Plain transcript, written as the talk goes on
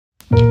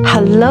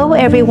Hello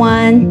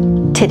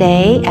everyone!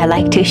 Today I'd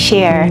like to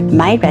share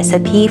my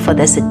recipe for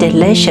this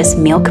delicious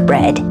milk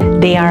bread.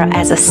 They are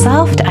as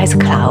soft as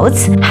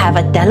clouds, have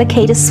a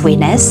delicate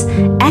sweetness,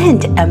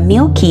 and a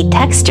milky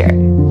texture.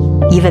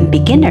 Even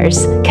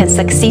beginners can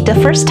succeed the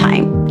first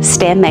time.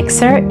 Stand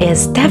mixer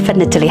is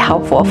definitely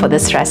helpful for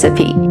this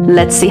recipe.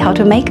 Let's see how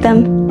to make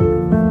them.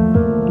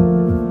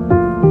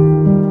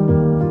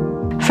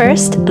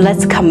 First,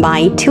 let's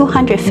combine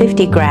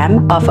 250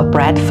 grams of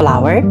bread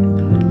flour,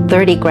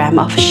 30 grams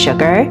of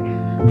sugar,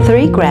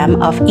 3 grams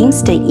of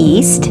instant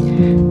yeast,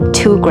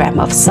 2 grams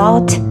of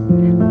salt,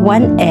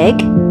 1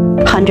 egg,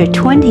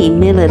 120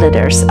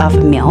 milliliters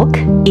of milk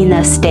in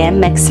a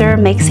stand mixer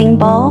mixing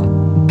bowl.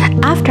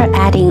 After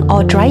adding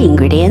all dry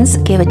ingredients,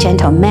 give a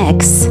gentle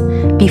mix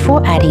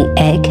before adding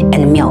egg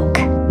and milk.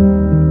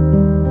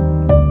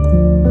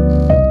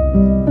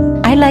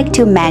 I like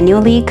to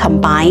manually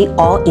combine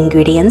all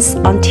ingredients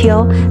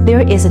until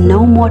there is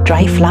no more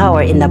dry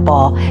flour in the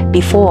bowl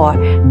before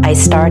I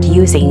start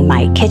using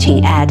my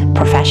KitchenAid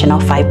Professional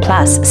 5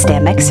 Plus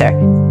stand mixer.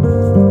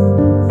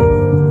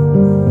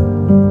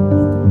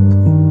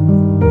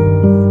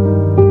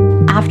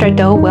 After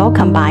dough well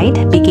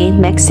combined, begin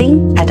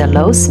mixing at a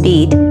low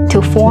speed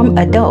to form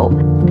a dough.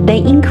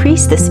 Then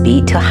increase the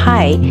speed to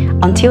high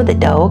until the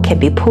dough can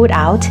be pulled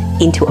out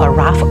into a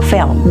rough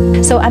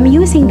film. So I'm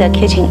using the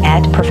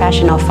KitchenAid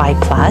Professional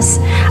 5 Plus.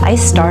 I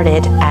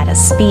started at a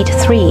speed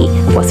 3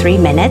 for 3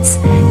 minutes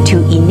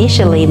to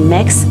initially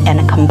mix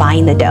and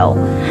combine the dough.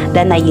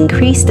 Then I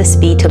increased the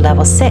speed to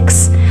level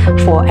 6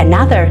 for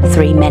another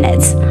 3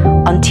 minutes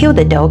until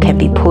the dough can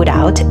be pulled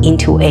out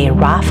into a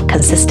rough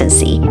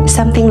consistency.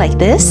 Something like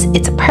this,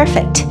 it's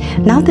perfect.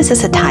 Now this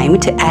is the time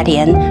to add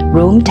in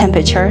room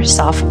temperature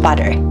soft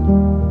butter.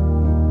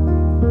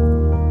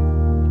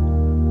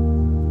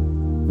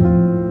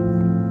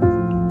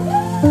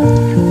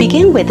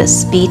 Begin with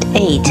speed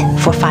 8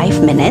 for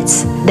 5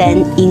 minutes, then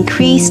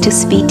increase to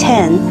speed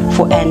 10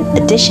 for an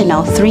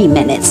additional 3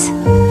 minutes.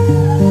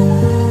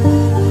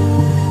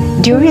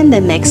 During the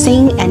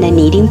mixing and the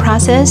kneading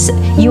process,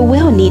 you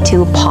will need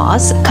to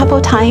pause a couple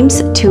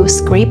times to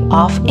scrape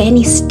off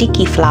any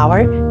sticky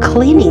flour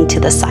clinging to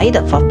the side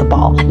of the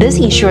bowl. This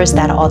ensures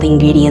that all the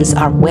ingredients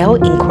are well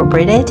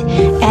incorporated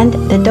and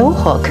the dough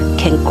hook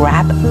can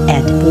grab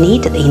and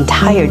knead the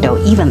entire dough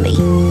evenly.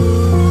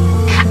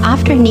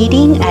 After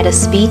kneading at a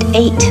speed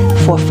 8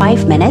 for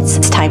 5 minutes,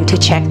 it's time to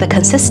check the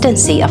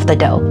consistency of the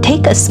dough.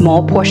 Take a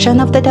small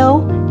portion of the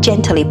dough,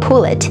 gently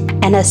pull it,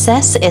 and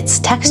assess its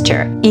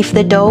texture. If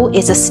the dough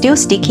is still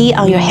sticky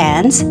on your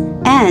hands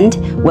and,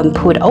 when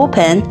pulled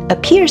open,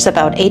 appears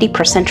about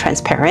 80%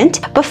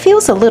 transparent but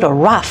feels a little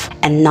rough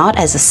and not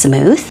as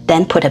smooth,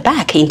 then put it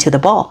back into the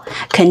bowl.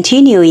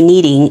 Continue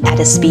kneading at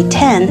a speed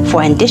 10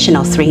 for an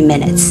additional 3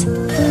 minutes.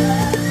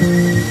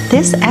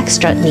 This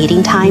extra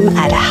kneading time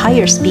at a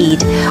higher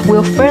speed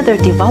will further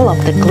develop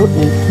the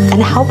gluten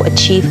and help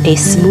achieve a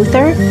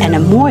smoother and a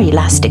more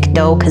elastic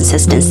dough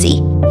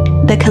consistency.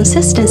 The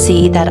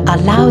consistency that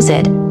allows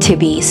it to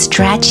be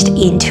stretched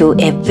into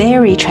a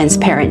very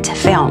transparent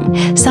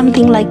film,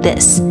 something like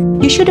this.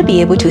 You should be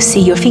able to see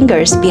your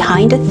fingers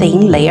behind a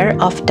thin layer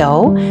of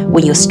dough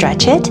when you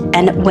stretch it,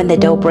 and when the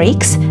dough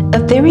breaks, a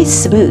very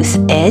smooth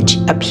edge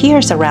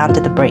appears around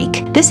the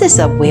break. This is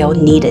a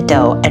well-kneaded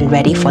dough and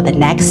ready for the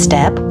next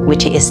step,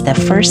 which is the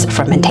first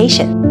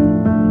fermentation.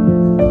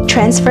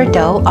 Transfer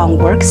dough on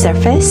work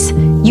surface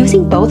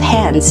using both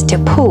hands to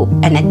pull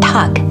and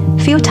tug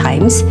a few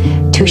times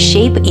to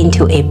shape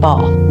into a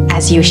ball.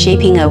 As you're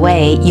shaping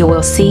away, you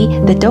will see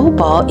the dough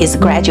ball is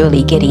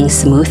gradually getting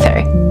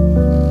smoother.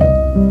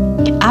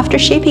 After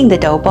shaping the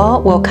dough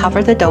ball, we'll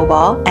cover the dough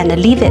ball and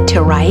leave it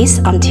to rise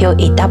until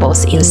it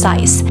doubles in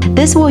size.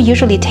 This will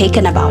usually take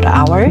about an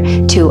hour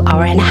to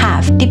hour and a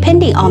half,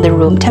 depending on the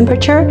room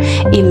temperature.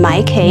 In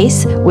my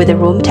case, with a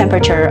room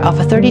temperature of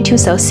 32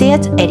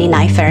 Celsius,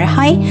 89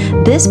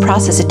 Fahrenheit, this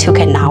process took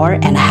an hour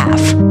and a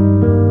half.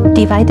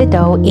 Divide the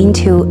dough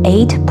into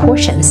 8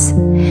 portions.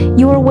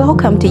 You are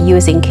welcome to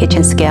using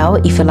kitchen scale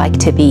if you like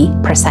to be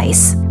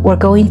precise. We're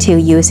going to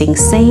using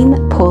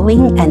same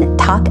pulling and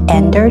tuck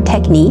ender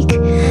technique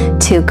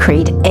to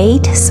create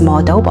 8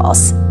 small dough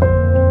balls.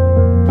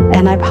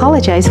 And I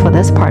apologize for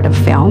this part of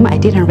film. I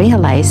didn't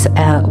realize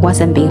it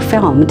wasn't being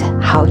filmed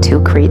how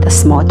to create a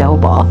small dough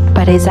ball,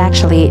 but it's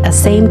actually the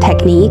same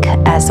technique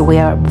as we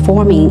are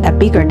forming a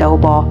bigger dough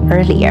ball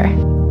earlier.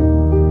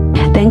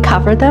 Then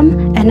cover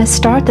them and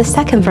start the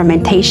second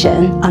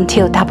fermentation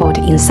until doubled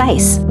in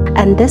size.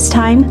 And this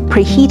time,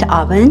 preheat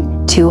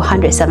oven to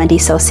 170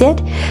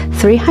 Celsius,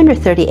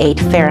 338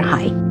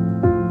 Fahrenheit.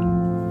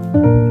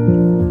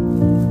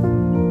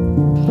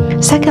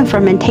 Second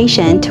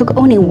fermentation took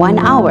only 1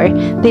 hour.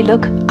 They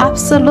look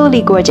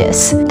absolutely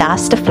gorgeous.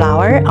 Dust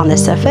flour on the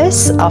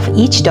surface of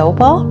each dough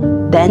ball,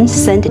 then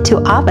send it to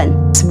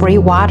oven. Spray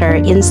water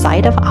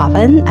inside of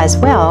oven as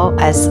well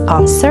as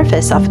on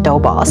surface of dough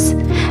balls.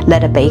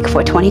 Let it bake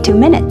for 22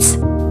 minutes.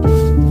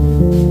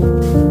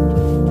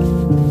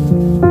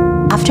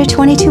 After After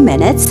 22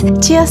 minutes,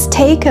 just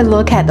take a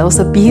look at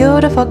those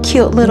beautiful,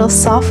 cute little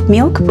soft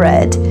milk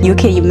bread. You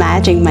can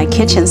imagine my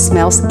kitchen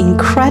smells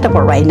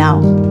incredible right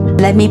now.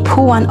 Let me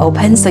pull one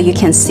open so you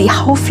can see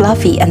how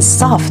fluffy and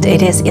soft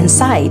it is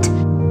inside.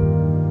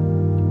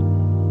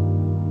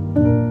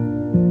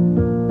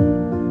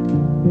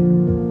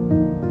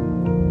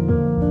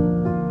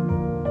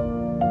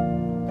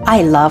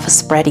 I love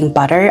spreading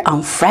butter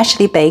on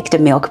freshly baked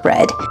milk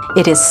bread.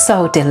 It is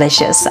so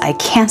delicious, I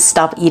can't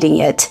stop eating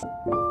it.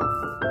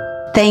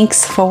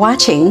 Thanks for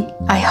watching.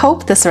 I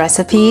hope this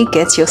recipe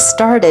gets you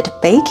started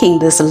baking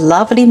this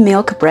lovely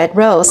milk bread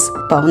rolls.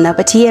 Bon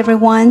appetit,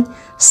 everyone!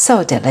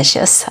 So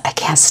delicious, I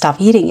can't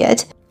stop eating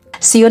it.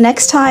 See you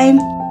next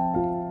time!